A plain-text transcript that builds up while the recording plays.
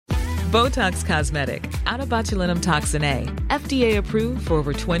Botox Cosmetic, out of botulinum toxin A, FDA approved for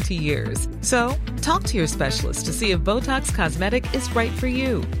over 20 years. So, talk to your specialist to see if Botox Cosmetic is right for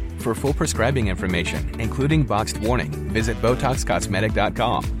you. For full prescribing information, including boxed warning, visit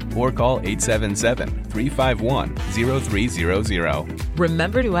BotoxCosmetic.com or call 877-351-0300.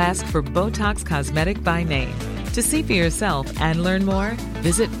 Remember to ask for Botox Cosmetic by name. To see for yourself and learn more,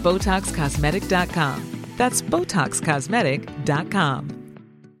 visit BotoxCosmetic.com. That's BotoxCosmetic.com.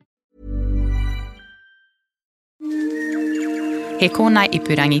 He kōnei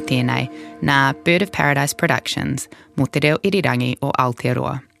ipurangi tēnei nā Bird of Paradise Productions mō te reo irirangi o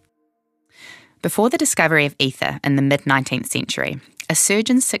Aotearoa. Before the discovery of ether in the mid-19th century, a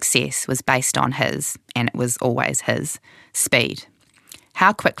surgeon's success was based on his, and it was always his, speed.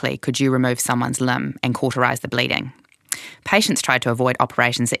 How quickly could you remove someone's limb and cauterise the bleeding? Patients tried to avoid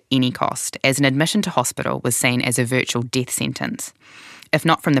operations at any cost, as an admission to hospital was seen as a virtual death sentence. If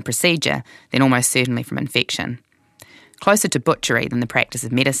not from the procedure, then almost certainly from infection. Closer to butchery than the practice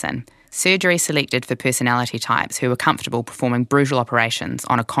of medicine, surgery selected for personality types who were comfortable performing brutal operations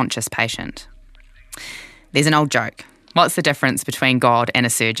on a conscious patient. There's an old joke. What's the difference between God and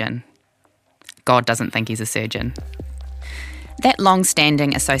a surgeon? God doesn't think he's a surgeon. That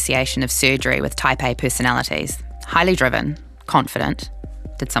long-standing association of surgery with type A personalities, highly driven, confident,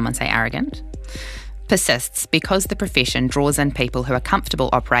 did someone say arrogant, persists because the profession draws in people who are comfortable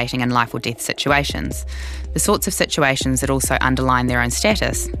operating in life or death situations, the sorts of situations that also underline their own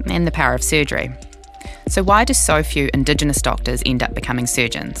status and the power of surgery. So why do so few Indigenous doctors end up becoming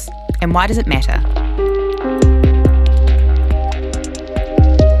surgeons? And why does it matter?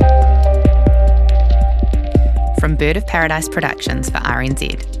 From Bird of Paradise Productions for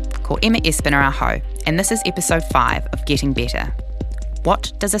RNZ, ko Emma Espiner aho, and this is episode 5 of Getting Better.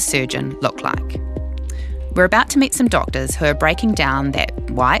 What does a surgeon look like? We're about to meet some doctors who are breaking down that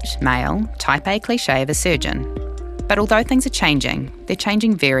white, male, type A cliche of a surgeon. But although things are changing, they're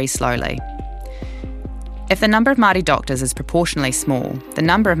changing very slowly. If the number of Māori doctors is proportionally small, the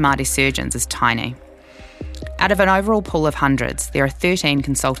number of Māori surgeons is tiny. Out of an overall pool of hundreds, there are 13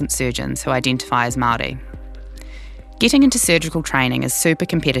 consultant surgeons who identify as Māori. Getting into surgical training is super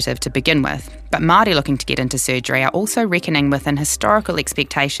competitive to begin with, but Māori looking to get into surgery are also reckoning with an historical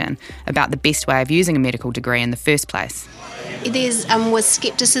expectation about the best way of using a medical degree in the first place. There's was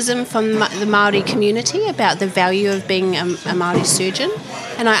scepticism from the Māori community about the value of being a Māori surgeon,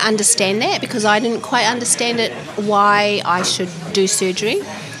 and I understand that because I didn't quite understand it, why I should do surgery.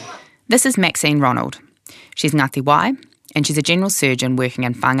 This is Maxine Ronald. She's Ngāti Wai, and she's a general surgeon working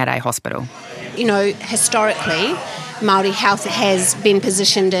in Whangarei Hospital. You know, historically, Māori health has been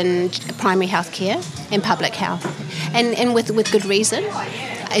positioned in primary health care and public health, and with good reason.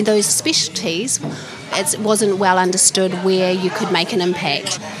 In those specialties, it wasn't well understood where you could make an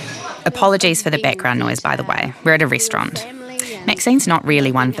impact. Apologies for the background noise, by the way. We're at a restaurant. Maxine's not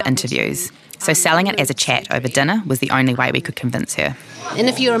really one for interviews, so selling it as a chat over dinner was the only way we could convince her. And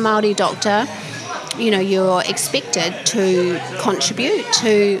if you're a Māori doctor, you know, you're expected to contribute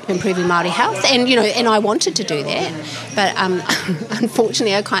to improving Māori health, and you know, and I wanted to do that, but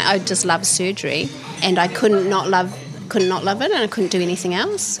unfortunately, I just love surgery, and I couldn't not love it, and I couldn't do anything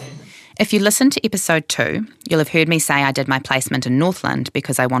else. If you listened to episode 2, you'll have heard me say I did my placement in Northland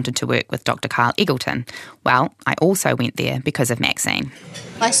because I wanted to work with Dr. Carl Eggleton. Well, I also went there because of Maxine.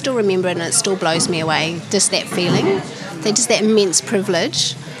 I still remember it, and it still blows me away, just that feeling, just that immense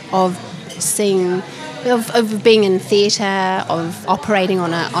privilege of seeing, of being in theatre, of operating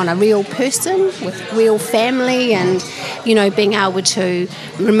on a real person with real family, and you know, being able to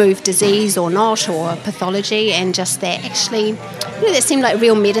remove disease or not, or pathology, and just that actually, you know, that seemed like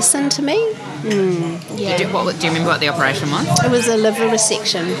real medicine to me. Yeah. Do you remember what the operation was? It was a liver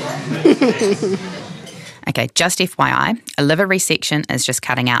resection. Okay, just FYI, a liver resection is just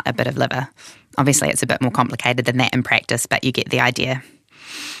cutting out a bit of liver. Obviously, it's a bit more complicated than that in practice, but you get the idea.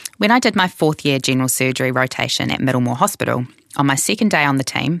 When I did my 4th year general surgery rotation at Middlemore Hospital, on my second day on the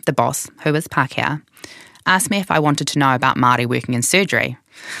team, the boss, who is Pākehā, asked me if I wanted to know about Māori working in surgery.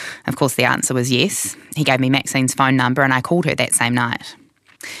 Of course, the answer was yes. He gave me Maxine's phone number and I called her that same night.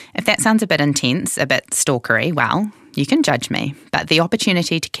 If that sounds a bit intense, a bit stalkery, well, you can judge me, but the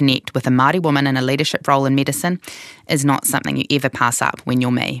opportunity to connect with a Māori woman in a leadership role in medicine is not something you ever pass up when you're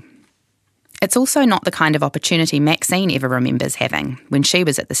me. It's also not the kind of opportunity Maxine ever remembers having when she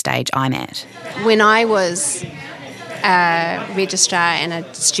was at the stage I'm at. When I was a registrar and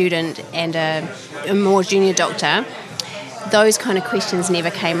a student and a more junior doctor, those kind of questions never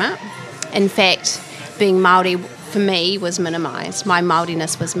came up. In fact, being Māori for me was minimised. My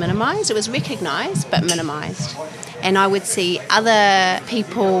Māoriness was minimised. It was recognised but minimised. And I would see other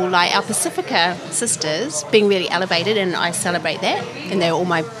people like our Pacifica sisters being really elevated, and I celebrate that, and they're all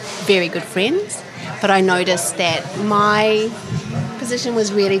my very good friends. But I noticed that my position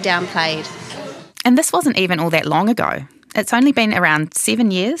was really downplayed. And this wasn't even all that long ago. It's only been around 7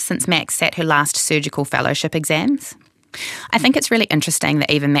 years since Max sat her last surgical fellowship exams. I think it's really interesting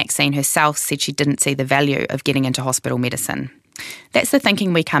that even Maxine herself said she didn't see the value of getting into hospital medicine. That's the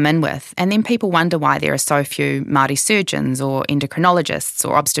thinking we come in with, and then people wonder why there are so few Māori surgeons or endocrinologists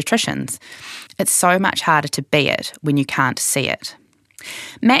or obstetricians. It's so much harder to be it when you can't see it.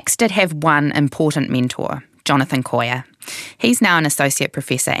 Max did have one important mentor, Jonathan Koia. He's now an associate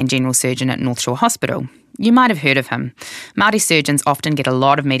professor and general surgeon at North Shore Hospital. You might have heard of him. Māori surgeons often get a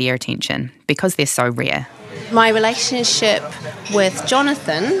lot of media attention because they're so rare. My relationship with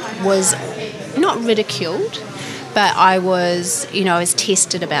Jonathan was not ridiculed, but I was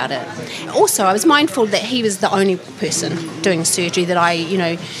tested about it. Also, I was mindful that he was the only person doing surgery that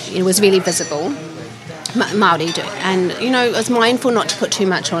it was really visible, Māori do. And, I was mindful not to put too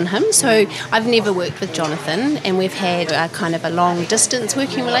much on him. So I've never worked with Jonathan, and we've had a kind of a long-distance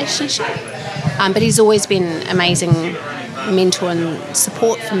working relationship. But he's always been an amazing mentor and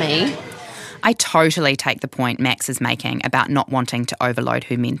support for me. I totally take the point Max is making about not wanting to overload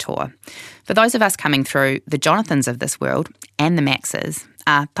her mentor. For those of us coming through, the Jonathans of this world and the Maxes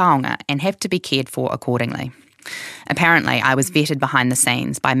are taonga and have to be cared for accordingly. Apparently, I was vetted behind the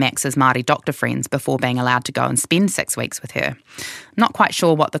scenes by Max's Māori doctor friends before being allowed to go and spend 6 weeks with her. I'm not quite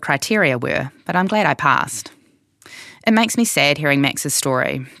sure what the criteria were, but I'm glad I passed. It makes me sad hearing Max's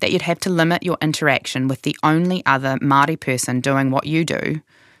story, that you'd have to limit your interaction with the only other Māori person doing what you do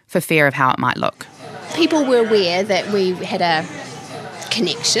for fear of how it might look. People were aware that we had a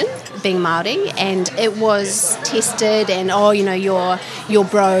connection, being Māori, and it was tested, and your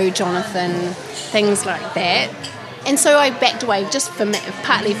bro, Jonathan, things like that. And so I backed away just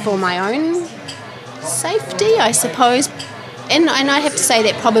partly for my own safety, I suppose. And I have to say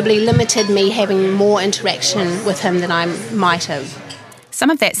that probably limited me having more interaction with him than I might have. Some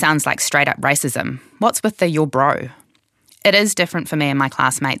of that sounds like straight up racism. What's with the your bro? It is different for me and my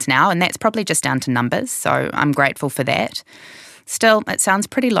classmates now, and that's probably just down to numbers, so I'm grateful for that. Still, it sounds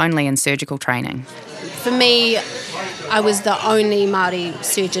pretty lonely in surgical training. For me, I was the only Māori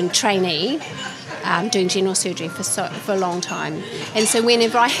surgeon trainee doing general surgery for a long time. And so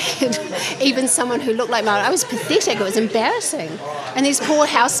whenever I had even someone who looked like Māori, I was pathetic, it was embarrassing. And these poor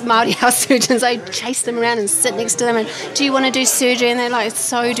Māori house surgeons, I chased them around and sit next to them and, do you want to do surgery? And they're like,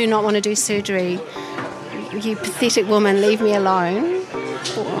 so do not want to do surgery. You pathetic woman, leave me alone.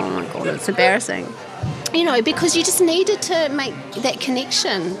 Oh my God, it's embarrassing. Because you just needed to make that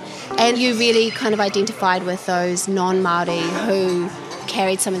connection. And you really kind of identified with those non-Māori who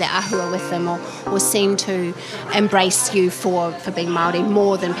carried some of their ahua with them or seemed to embrace you for being Māori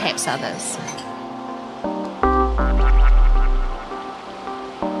more than perhaps others.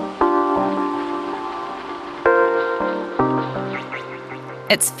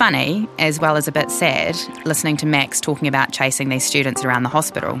 It's funny, as well as a bit sad, listening to Max talking about chasing these students around the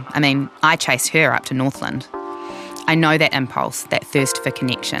hospital. I mean, I chased her up to Northland. I know that impulse, that thirst for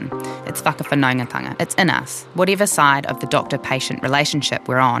connection. It's whakawhanaungatanga. It's in us, whatever side of the doctor-patient relationship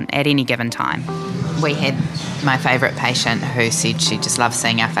we're on at any given time. We had my favourite patient who said she just loves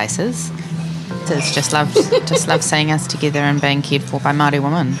seeing our faces. Just loves seeing us together and being cared for by Māori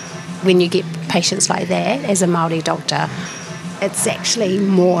women. When you get patients like that, as a Māori doctor, it's actually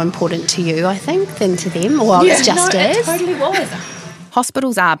more important to you, I think, than to them. Well, it's just is. It totally was.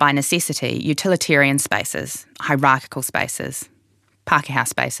 Hospitals are, by necessity, utilitarian spaces, hierarchical spaces, Pākehā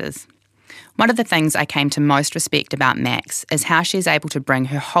spaces. One of the things I came to most respect about Max is how she's able to bring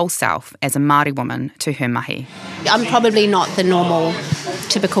her whole self as a Māori woman to her mahi. I'm probably not the normal,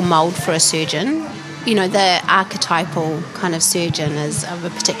 typical mould for a surgeon. The archetypal kind of surgeon is of a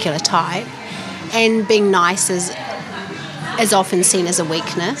particular type, and being nice is often seen as a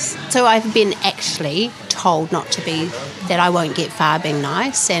weakness. So I've been actually told not to be, that I won't get far being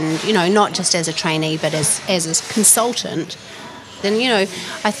nice, and, not just as a trainee but as a consultant. Then,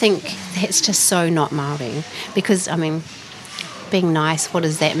 I think that's just so not Māori. Because, being nice, what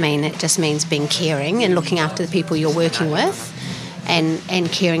does that mean? It just means being caring and looking after the people you're working with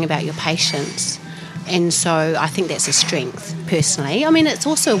and caring about your patients. And so I think that's a strength, personally. It's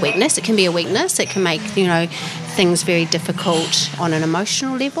also a weakness. It can be a weakness. It can make, things very difficult on an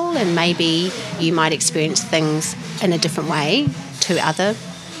emotional level, and maybe you might experience things in a different way to other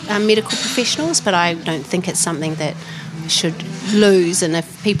medical professionals, but I don't think it's something that should lose. And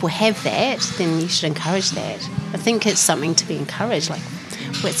if people have that, then you should encourage that. I think it's something to be encouraged. Like,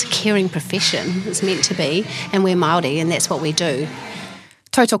 It's a caring profession. It's meant to be, and we're Māori, and that's what we do.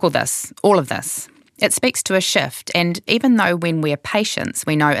 Tautoko this, all of this. It speaks to a shift, and even though when we're patients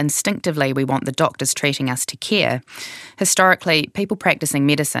we know instinctively we want the doctors treating us to care, historically people practising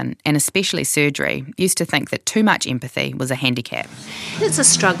medicine, and especially surgery, used to think that too much empathy was a handicap. It's a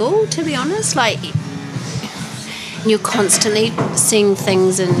struggle, to be honest. Like, you're constantly seeing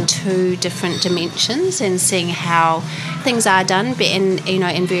things in two different dimensions and seeing how things are done,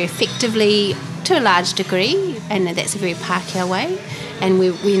 and very effectively to a large degree, and that's a very Pākehā way. And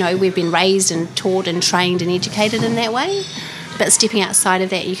we've been raised and taught and trained and educated in that way. But stepping outside of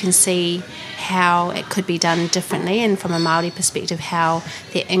that, you can see how it could be done differently, and from a Māori perspective, how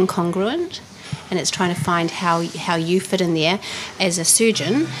they're incongruent. And it's trying to find how you fit in there as a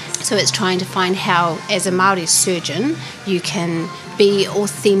surgeon. So it's trying to find how, as a Māori surgeon, you can be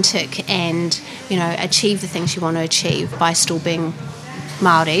authentic and, achieve the things you want to achieve by still being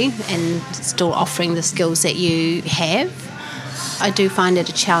Māori and still offering the skills that you have. I do find it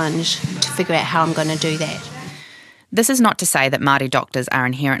a challenge to figure out how I'm going to do that. This is not to say that Māori doctors are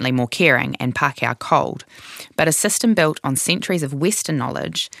inherently more caring and Pākehā cold, but a system built on centuries of Western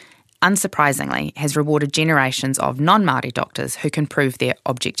knowledge, unsurprisingly, has rewarded generations of non-Māori doctors who can prove their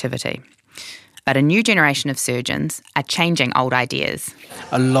objectivity. But a new generation of surgeons are changing old ideas.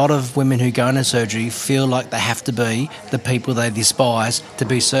 A lot of women who go into surgery feel like they have to be the people they despise to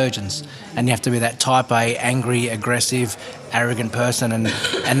be surgeons. And you have to be that type A, angry, aggressive, arrogant person. And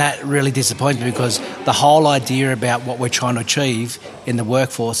that really disappoints me, because the whole idea about what we're trying to achieve in the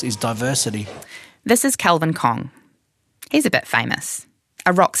workforce is diversity. This is Kelvin Kong. He's a bit famous,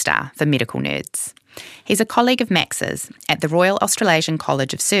 a rock star for medical nerds. He's a colleague of Max's at the Royal Australasian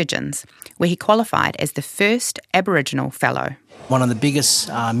College of Surgeons, where he qualified as the first Aboriginal fellow. One of the biggest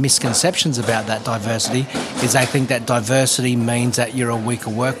misconceptions about that diversity is they think that diversity means that you're a weaker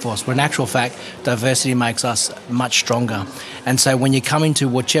workforce, when in actual fact, diversity makes us much stronger. And so when you come into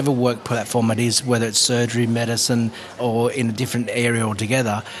whichever work platform it is, whether it's surgery, medicine, or in a different area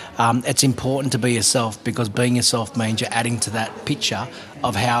altogether, it's important to be yourself, because being yourself means you're adding to that picture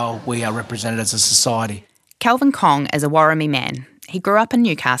of how we are represented as a society. Kelvin Kong is a Warrami man. He grew up in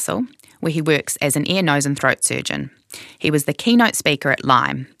Newcastle, where he works as an ear, nose and throat surgeon. He was the keynote speaker at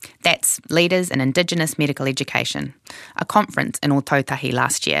LIME, that's Leaders in Indigenous Medical Education, a conference in Ōtautahi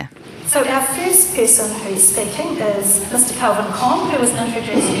last year. So our first person who's speaking is Mr. Kelvin Kong, who was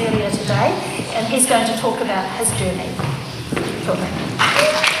introduced earlier today, and he's going to talk about his journey.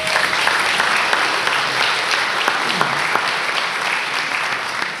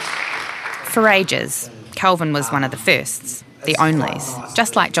 For ages, Kelvin was one of the firsts, the onlys,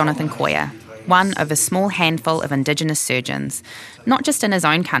 just like Jonathan Koya, one of a small handful of Indigenous surgeons, not just in his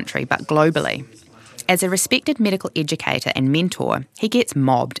own country, but globally. As a respected medical educator and mentor, he gets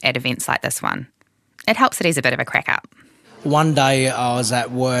mobbed at events like this one. It helps that he's a bit of a crack-up. One day I was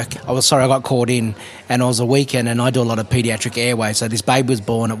at work, I got called in, and it was a weekend, and I do a lot of paediatric airways. So this baby was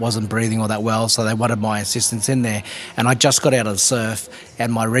born, it wasn't breathing all that well, so they wanted my assistance in there. And I just got out of the surf,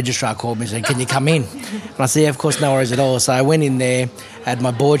 and my registrar called me and said, "Can you come in?" And I said, "Yeah, of course, no worries at all." So I went in there, had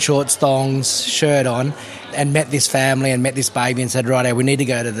my board shorts, thongs, shirt on, and met this family and met this baby and said, "Righto, we need to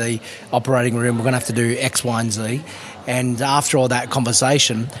go to the operating room. We're going to have to do X, Y and Z." And after all that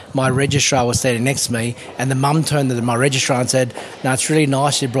conversation, my registrar was standing next to me, and the mum turned to my registrar and said, "No, it's really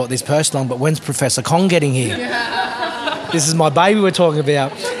nice you brought this person along, but when's Professor Kong getting here?" This is my baby we're talking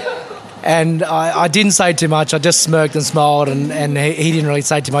about. And I didn't say too much. I just smirked and smiled, and he didn't really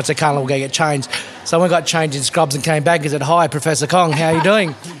say too much. I can't let him go get changed. So I got changed in scrubs and came back and said, "Hi, Professor Kong, how are you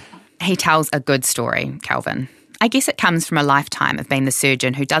doing?" He tells a good story, Kelvin. I guess it comes from a lifetime of being the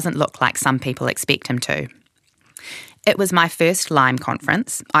surgeon who doesn't look like some people expect him to. It was my first LIME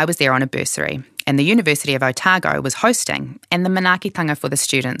conference. I was there on a bursary, and the University of Otago was hosting, and the manaakitanga for the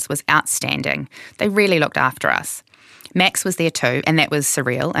students was outstanding. They really looked after us. Max was there too, and that was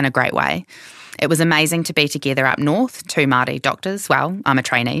surreal in a great way. It was amazing to be together up north, two Māori doctors. Well, I'm a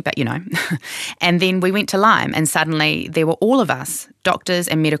trainee, but you know. And then we went to LIME, and suddenly there were all of us, doctors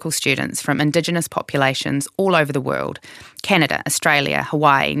and medical students from Indigenous populations all over the world, Canada, Australia,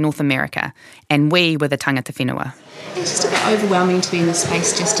 Hawaii, North America, and we were the tangata whenua. It's just a bit overwhelming to be in the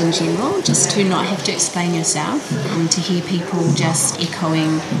space just in general, just to not have to explain yourself, to hear people just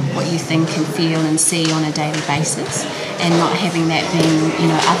echoing what you think and feel and see on a daily basis, and not having that being,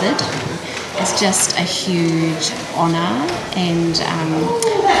 othered. It's just a huge honour and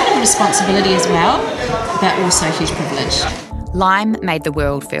a responsibility as well, but also a huge privilege. LIME made the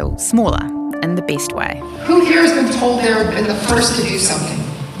world feel smaller in the best way. Who here has been told they've been the first to do something?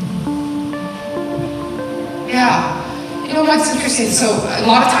 Yeah. You know what's interesting? So a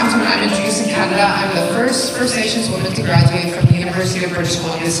lot of times when I'm introduced in Canada, I'm the first First Nations woman to graduate from the University of British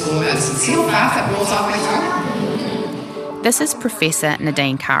Columbia School of Medicine. See how fast that rolls off my tongue? This is Professor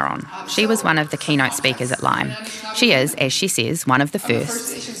Nadine Caron. She was one of the keynote speakers at Lyme. She is, as she says, one of the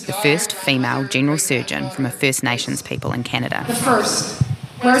first female general surgeon from a First Nations people in Canada. The first.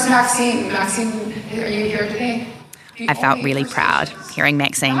 Where's Maxine? Maxine, are you here today? I felt really proud hearing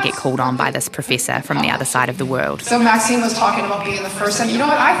Maxine get called on by this professor from the other side of the world. So Maxine was talking about being the first. And you know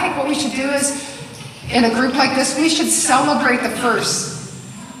what? I think what we should do is, in a group like this, we should celebrate the first.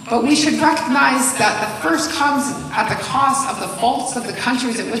 But we should recognize that the first comes at the cost of the faults of the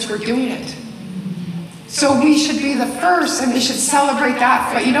countries in which we're doing it. So we should be the first and we should celebrate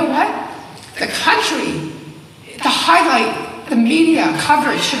that. But you know what? The country, the highlight, the media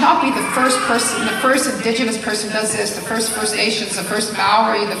coverage should not be the first person, the first Indigenous person does this, the first First Nations, the first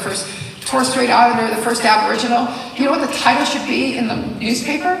Maori, the first Torres Strait Islander, the first Aboriginal. You know what the title should be in the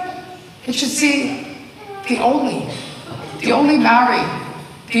newspaper? It should say, the only Maori,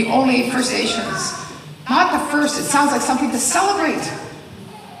 the only First Nations. Not the first, it sounds like something to celebrate.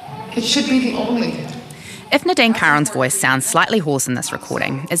 It should be the only. If Nadine Caron's voice sounds slightly hoarse in this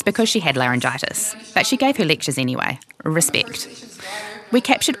recording, it's because she had laryngitis, but she gave her lectures anyway. Respect. We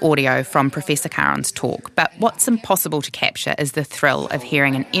captured audio from Professor Caron's talk, but what's impossible to capture is the thrill of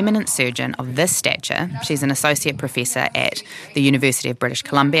hearing an eminent surgeon of this stature. She's an associate professor at the University of British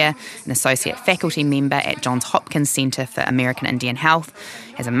Columbia, an associate faculty member at Johns Hopkins Centre for American Indian Health,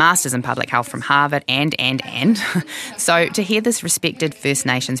 has a master's in public health from Harvard, and. So to hear this respected First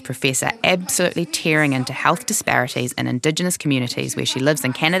Nations professor absolutely tearing into health disparities in Indigenous communities where she lives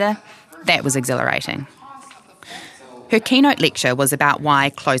in Canada, that was exhilarating. Her keynote lecture was about why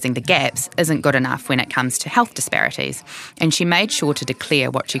closing the gaps isn't good enough when it comes to health disparities, and she made sure to declare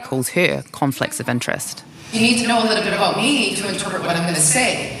what she calls her conflicts of interest. You need to know a little bit about me to interpret what I'm going to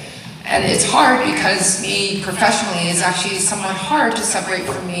say. And it's hard because me professionally is actually somewhat hard to separate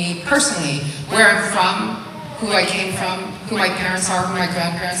from me personally, where I'm from, who I came from, who my parents are, who my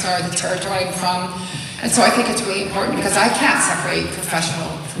grandparents are, the territory I'm from. And so I think it's really important because I can't separate professional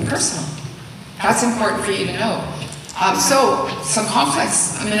from personal. That's important for you to know. So, some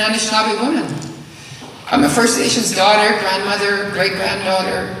conflicts. I'm an Anishinaabe woman. I'm a First Nations daughter, grandmother,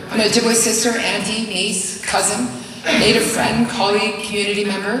 great-granddaughter. I'm an Ojibwe sister, auntie, niece, cousin, Native friend, colleague, community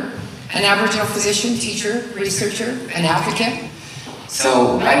member, an Aboriginal physician, teacher, researcher, an advocate.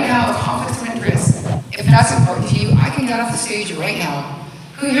 So right now, conflicts of interest, if that's important to you, I can get off the stage right now.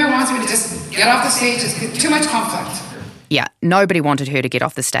 Who here wants me to just get off the stage? There's too much conflict. Yeah, nobody wanted her to get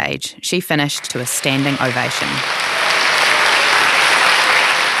off the stage. She finished to a standing ovation.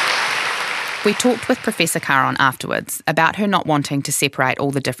 We talked with Professor Caron afterwards about her not wanting to separate all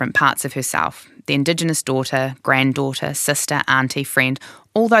the different parts of herself, the Indigenous daughter, granddaughter, sister, auntie, friend,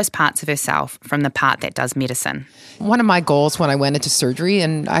 all those parts of herself from the part that does medicine. One of my goals when I went into surgery,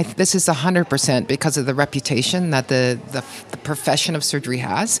 and this is 100% because of the reputation that the profession of surgery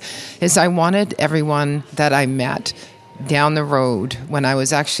has, is I wanted everyone that I met down the road when I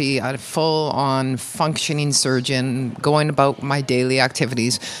was actually a full-on functioning surgeon going about my daily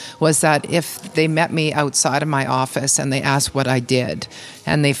activities, was that if they met me outside of my office and they asked what I did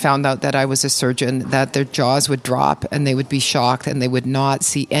and they found out that I was a surgeon, that their jaws would drop and they would be shocked and they would not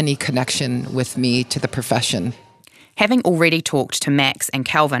see any connection with me to the profession. Having already talked to Max and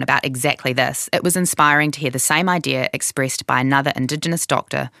Calvin about exactly this, it was inspiring to hear the same idea expressed by another Indigenous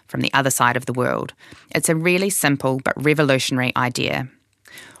doctor from the other side of the world. It's a really simple but revolutionary idea.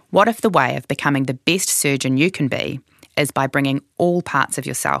 What if the way of becoming the best surgeon you can be is by bringing all parts of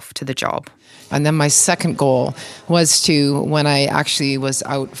yourself to the job? And then my second goal was to, when I actually was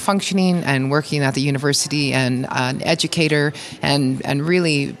out functioning and working at the university and an educator and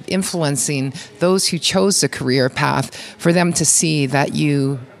really influencing those who chose the career path, for them to see that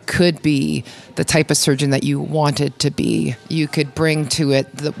you could be the type of surgeon that you wanted to be. You could bring to it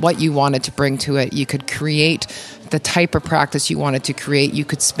what you wanted to bring to it. You could create the type of practice you wanted to create. You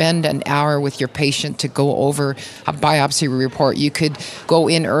could spend an hour with your patient to go over a biopsy report. You could go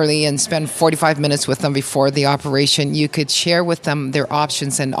in early and spend 45 minutes with them before the operation. You could share with them their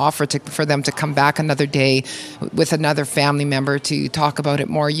options and offer for them to come back another day with another family member to talk about it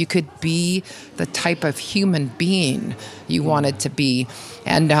more. You could be the type of human being you wanted to be,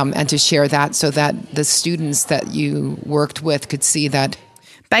 and to share that so that the students that you worked with could see that.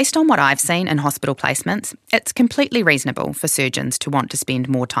 Based on what I've seen in hospital placements, it's completely reasonable for surgeons to want to spend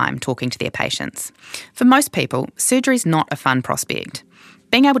more time talking to their patients. For most people, surgery's not a fun prospect.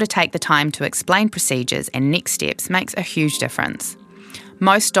 Being able to take the time to explain procedures and next steps makes a huge difference.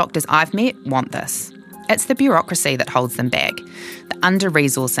 Most doctors I've met want this. It's the bureaucracy that holds them back, the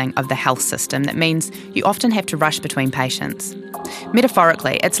under-resourcing of the health system that means you often have to rush between patients.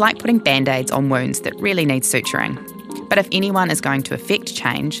 Metaphorically, it's like putting band-aids on wounds that really need suturing. But if anyone is going to affect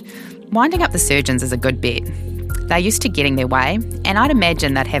change, winding up the surgeons is a good bet. They're used to getting their way, and I'd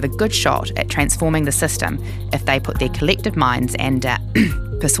imagine they'd have a good shot at transforming the system if they put their collective minds and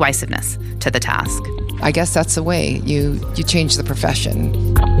persuasiveness to the task. I guess that's the way you change the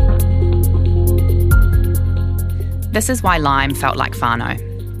profession. This is why Lyme felt like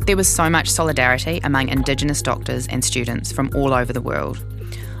whānau. There was so much solidarity among Indigenous doctors and students from all over the world.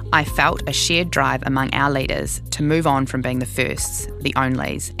 I felt a shared drive among our leaders to move on from being the firsts, the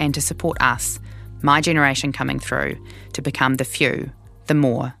onlys, and to support us, my generation coming through, to become the few, the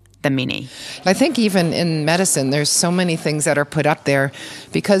more, the many. I think even in medicine, there's so many things that are put up there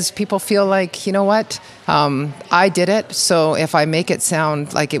because people feel like, you know what, I did it, so if I make it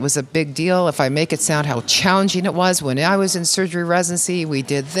sound like it was a big deal, if I make it sound how challenging it was, when I was in surgery residency, we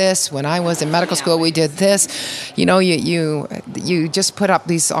did this, when I was in medical school, we did this, you know, you just put up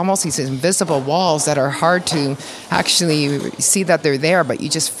these invisible walls that are hard to actually see that they're there, but you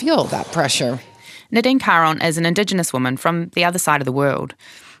just feel that pressure. Nadine Caron is an Indigenous woman from the other side of the world.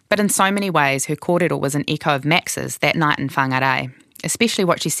 But in so many ways, her kōrero was an echo of Max's that night in Whangarei, especially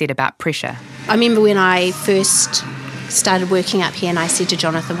what she said about pressure. I remember when I first started working up here and I said to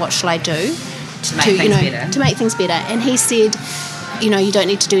Jonathan, what shall I do to make things better? And he said, you know, you don't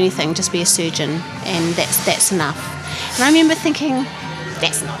need to do anything, just be a surgeon, and that's enough. And I remember thinking,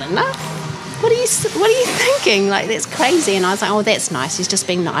 that's not enough. What are you thinking? Like, that's crazy. And I was like, oh, that's nice. He's just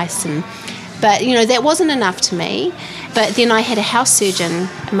being nice. But, you know, that wasn't enough to me. But then I had a house surgeon,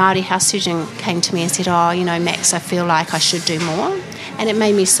 a Māori house surgeon came to me and said, oh, you know, Max, I feel like I should do more. And it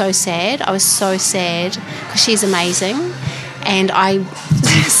made me so sad. I was so sad because she's amazing. And I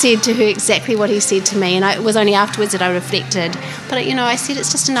said to her exactly what he said to me. And it was only afterwards that I reflected. But, you know, I said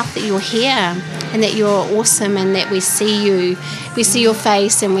it's just enough that you're here and that you're awesome and that we see you. We see your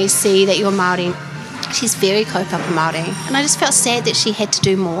face and we see that you're Māori. She's very kaupapa Māori. And I just felt sad that she had to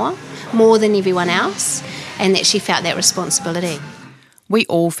do more than everyone else, and that she felt that responsibility. We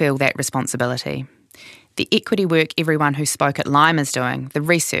all feel that responsibility. The equity work everyone who spoke at Lyme is doing, the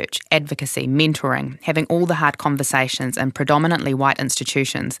research, advocacy, mentoring, having all the hard conversations in predominantly white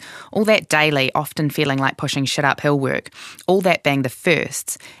institutions, all that daily, often feeling like pushing shit uphill work, all that being the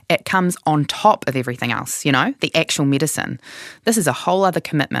firsts, it comes on top of everything else, you know, the actual medicine. This is a whole other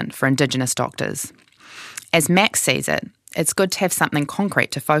commitment for Indigenous doctors. As Max sees it, it's good to have something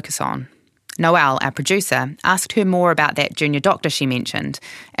concrete to focus on. Noelle, our producer, asked her more about that junior doctor she mentioned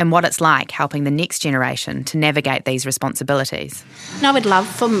and what it's like helping the next generation to navigate these responsibilities. And I would love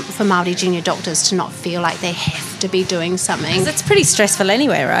for Māori junior doctors to not feel like they have to be doing something. Because it's pretty stressful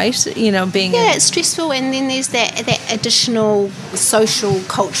anyway, right? You know, being... Yeah, it's stressful, and then there's that additional social,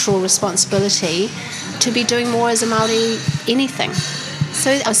 cultural responsibility to be doing more as a Māori anything. So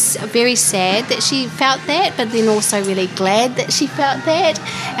I was very sad that she felt that, but then also really glad that she felt that,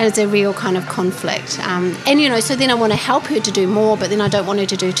 and it's a real kind of conflict. And, you know, so then I want to help her to do more, but then I don't want her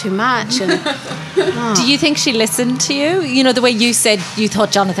to do too much. And, Do you think she listened to you? You know, the way you said you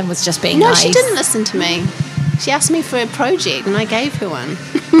thought Jonathan was just being nice. No, she didn't listen to me. She asked me for a project, and I gave her one.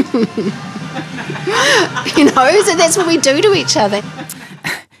 You know, so that's what we do to each other.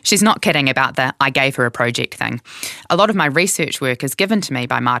 She's not kidding about the I gave her a project thing. A lot of my research work is given to me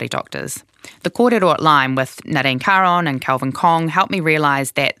by Māori doctors. The kōrero at Lyme with Nadine Caron and Calvin Kong helped me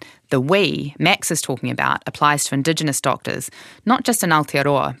realise that the we Max is talking about applies to Indigenous doctors, not just in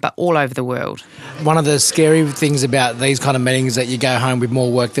Aotearoa, but all over the world. One of the scary things about these kind of meetings is that you go home with more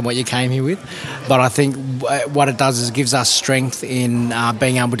work than what you came here with. But I think what it does is it gives us strength in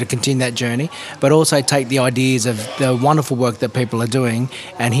being able to continue that journey, but also take the ideas of the wonderful work that people are doing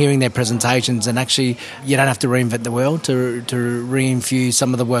and hearing their presentations, and actually you don't have to reinvent the world to reinfuse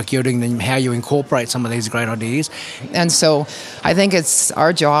some of the work you're doing and how you incorporate some of these great ideas. And so I think it's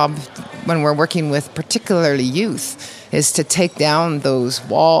our job when we're working with particularly youth is to take down those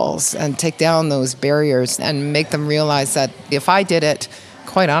walls and take down those barriers and make them realize that if I did it,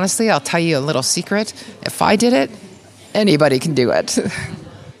 quite honestly, I'll tell you a little secret, if I did it, anybody can do it.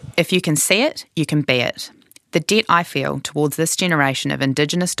 If you can see it, you can be it. The debt I feel towards this generation of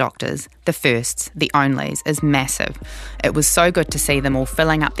Indigenous doctors, the firsts, the onlys, is massive. It was so good to see them all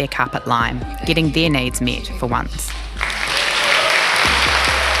filling up their cup at Lyme, getting their needs met for once.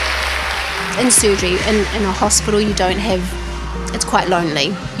 In surgery, in a hospital, you don't have, it's quite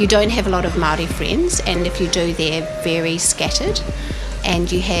lonely. You don't have a lot of Māori friends, and if you do, they're very scattered,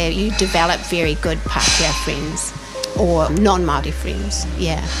 and you develop very good Pākehā friends. or non-Māori friends,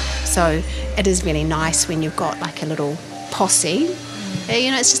 yeah. So it is really nice when you've got like a little posse.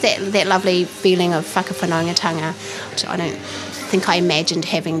 It's just that lovely feeling of whakawhanaungatanga, which I don't think I imagined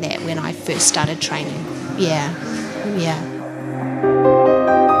having that when I first started training. Yeah.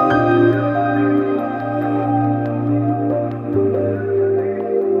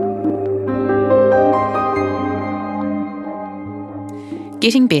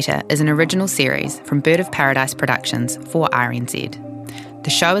 Getting Better is an original series from Bird of Paradise Productions for RNZ.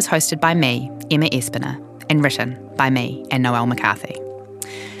 The show is hosted by me, Emma Espiner, and written by me and Noelle McCarthy.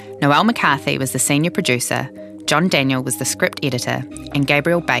 Noelle McCarthy was the senior producer, John Daniel was the script editor, and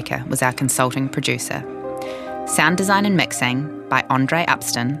Gabriel Baker was our consulting producer. Sound design and mixing by Andre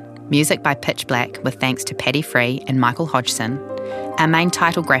Upston, music by Pitch Black with thanks to Paddy Free and Michael Hodgson. Our main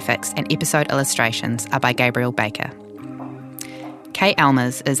title graphics and episode illustrations are by Gabriel Baker. Kate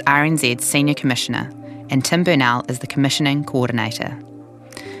Elmers is RNZ's Senior Commissioner and Tim Burnell is the Commissioning Coordinator.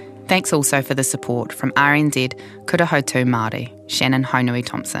 Thanks also for the support from RNZ Kura Hautu Māori, Shannon Haunui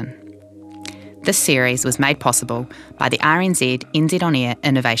Thompson. This series was made possible by the RNZ NZ On Air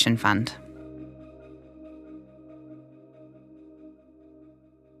Innovation Fund.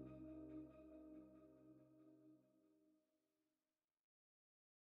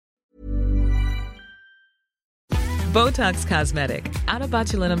 Botox Cosmetic, out of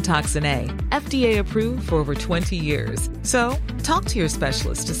botulinum toxin A, FDA approved for over 20 years. So, talk to your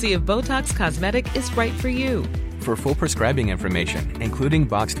specialist to see if Botox Cosmetic is right for you. For full prescribing information, including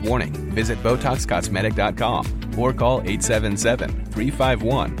boxed warning, visit BotoxCosmetic.com or call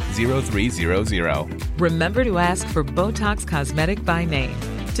 877-351-0300. Remember to ask for Botox Cosmetic by name.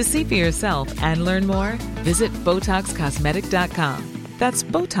 To see for yourself and learn more, visit BotoxCosmetic.com. That's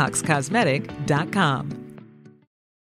BotoxCosmetic.com.